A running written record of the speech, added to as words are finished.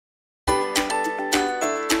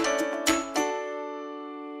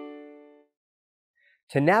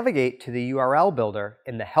To navigate to the URL builder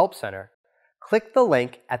in the Help Center, click the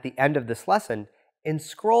link at the end of this lesson and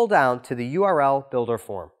scroll down to the URL builder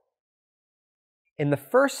form. In the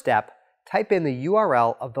first step, type in the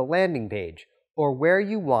URL of the landing page or where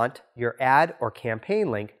you want your ad or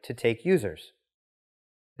campaign link to take users.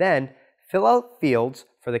 Then, fill out fields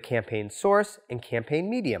for the campaign source and campaign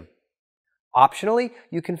medium. Optionally,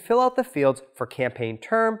 you can fill out the fields for campaign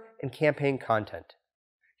term and campaign content.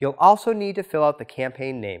 You'll also need to fill out the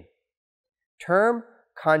campaign name. Term,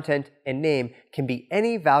 content, and name can be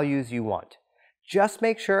any values you want. Just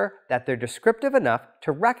make sure that they're descriptive enough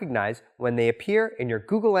to recognize when they appear in your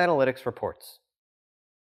Google Analytics reports.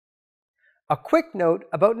 A quick note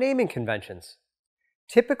about naming conventions.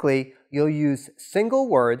 Typically, you'll use single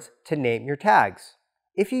words to name your tags.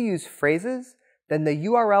 If you use phrases, then the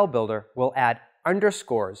URL builder will add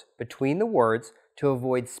underscores between the words to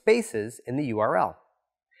avoid spaces in the URL.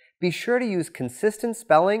 Be sure to use consistent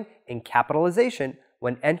spelling and capitalization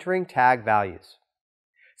when entering tag values.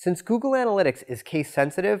 Since Google Analytics is case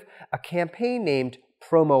sensitive, a campaign named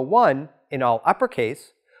Promo1 in all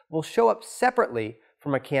uppercase will show up separately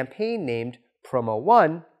from a campaign named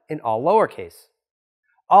Promo1 in all lowercase.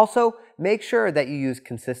 Also, make sure that you use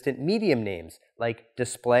consistent medium names like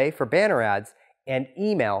display for banner ads and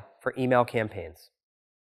email for email campaigns.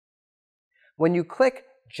 When you click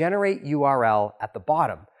Generate URL at the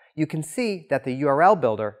bottom, you can see that the URL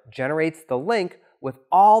builder generates the link with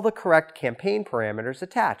all the correct campaign parameters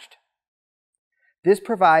attached. This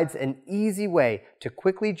provides an easy way to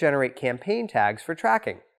quickly generate campaign tags for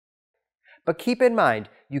tracking. But keep in mind,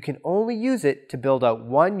 you can only use it to build out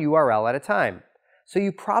one URL at a time, so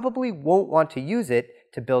you probably won't want to use it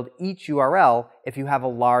to build each URL if you have a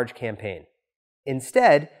large campaign.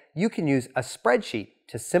 Instead, you can use a spreadsheet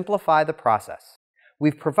to simplify the process.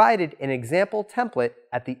 We've provided an example template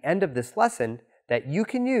at the end of this lesson that you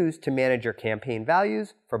can use to manage your campaign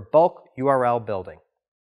values for bulk URL building.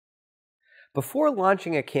 Before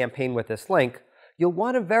launching a campaign with this link, you'll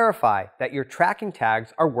want to verify that your tracking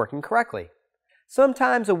tags are working correctly.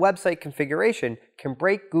 Sometimes a website configuration can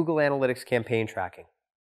break Google Analytics campaign tracking.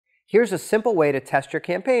 Here's a simple way to test your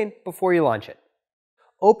campaign before you launch it.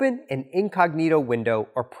 Open an incognito window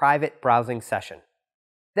or private browsing session.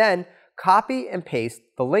 Then, copy and paste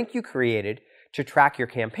the link you created to track your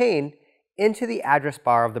campaign into the address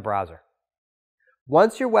bar of the browser.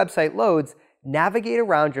 Once your website loads, navigate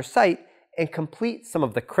around your site and complete some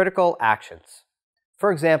of the critical actions.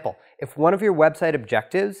 For example, if one of your website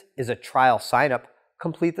objectives is a trial signup,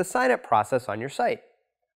 complete the signup process on your site.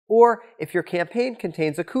 Or if your campaign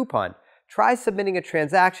contains a coupon, try submitting a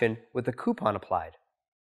transaction with the coupon applied.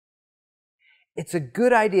 It's a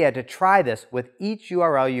good idea to try this with each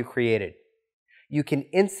URL you created. You can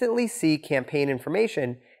instantly see campaign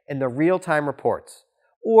information in the real-time reports,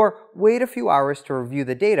 or wait a few hours to review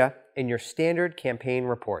the data in your standard campaign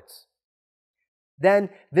reports. Then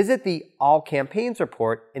visit the All Campaigns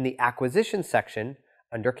report in the Acquisition section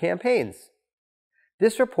under Campaigns.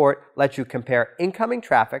 This report lets you compare incoming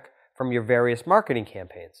traffic from your various marketing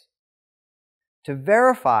campaigns. To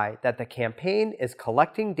verify that the campaign is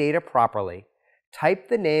collecting data properly, type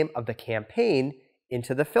the name of the campaign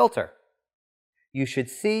into the filter. You should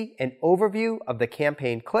see an overview of the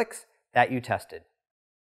campaign clicks that you tested.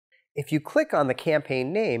 If you click on the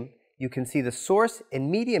campaign name, you can see the source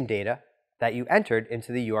and medium data that you entered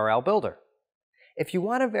into the URL builder. If you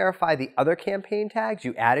want to verify the other campaign tags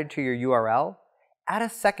you added to your URL, add a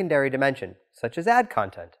secondary dimension, such as ad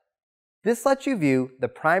content. This lets you view the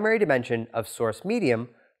primary dimension of source medium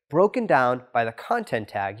broken down by the content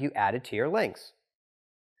tag you added to your links.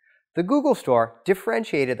 The Google Store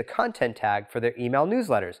differentiated the content tag for their email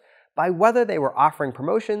newsletters by whether they were offering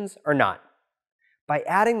promotions or not. By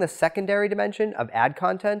adding the secondary dimension of ad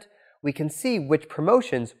content, we can see which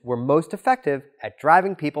promotions were most effective at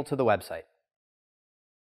driving people to the website.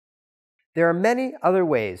 There are many other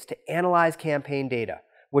ways to analyze campaign data,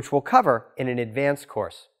 which we'll cover in an advanced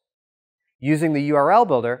course. Using the URL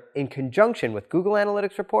builder in conjunction with Google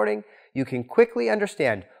Analytics reporting, you can quickly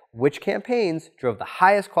understand which campaigns drove the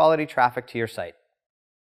highest quality traffic to your site.